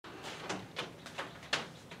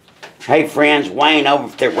Hey friends, Wayne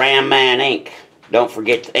over at the Ram Man Inc. Don't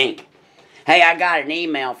forget the ink. Hey, I got an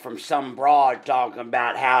email from some broad talking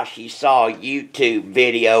about how she saw a YouTube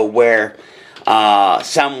video where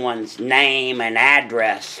someone's name and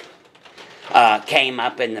address came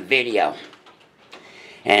up in the video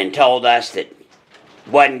and told us that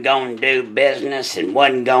wasn't going to do business and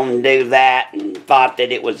wasn't going to do that and thought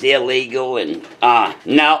that it was illegal and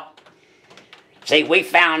no. See, we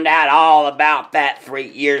found out all about that 3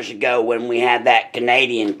 years ago when we had that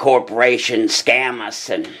Canadian corporation scam us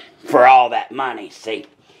and for all that money, see.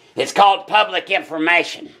 It's called public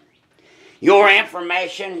information. Your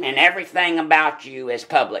information and everything about you is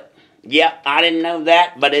public. Yep, I didn't know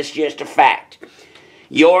that, but it's just a fact.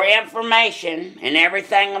 Your information and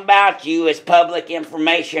everything about you is public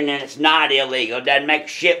information and it's not illegal. It doesn't make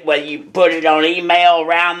shit whether you put it on email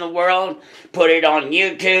around the world, put it on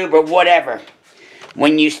YouTube or whatever.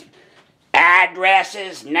 When you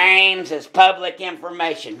addresses, names is public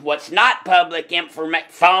information. What's not public information,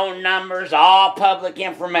 phone numbers, all public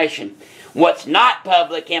information. What's not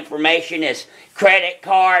public information is credit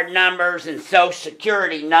card numbers and social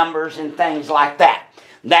security numbers and things like that.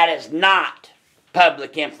 That is not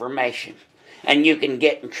public information. And you can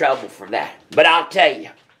get in trouble for that. But I'll tell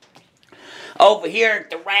you, over here at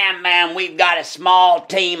the Ram Man, we've got a small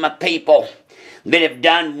team of people that have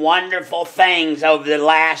done wonderful things over the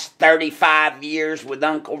last 35 years with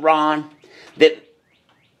Uncle Ron that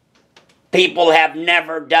people have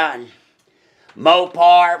never done.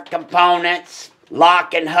 Mopar components,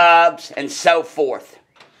 locking hubs, and so forth.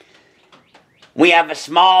 We have a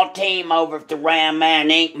small team over at the Ram Man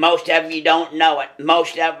Inc. Most of you don't know it.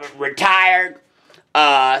 Most of them retired.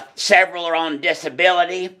 Several are on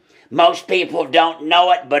disability. Most people don't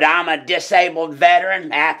know it, but I'm a disabled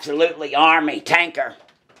veteran, absolutely Army tanker.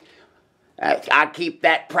 I keep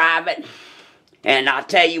that private, and I'll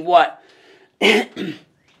tell you what,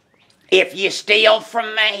 if you steal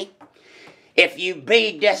from me, if you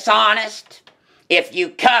be dishonest, if you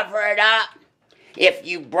cover it up, if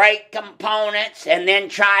you break components and then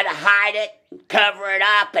try to hide it, cover it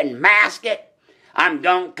up and mask it, I'm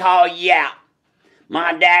gonna call you out.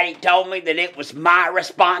 My daddy told me that it was my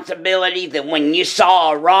responsibility that when you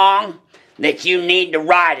saw a wrong, that you need to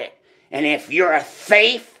right it. And if you're a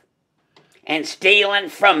thief and stealing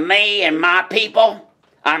from me and my people,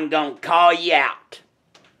 I'm going to call you out.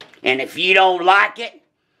 And if you don't like it,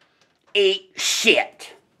 eat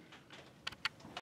shit.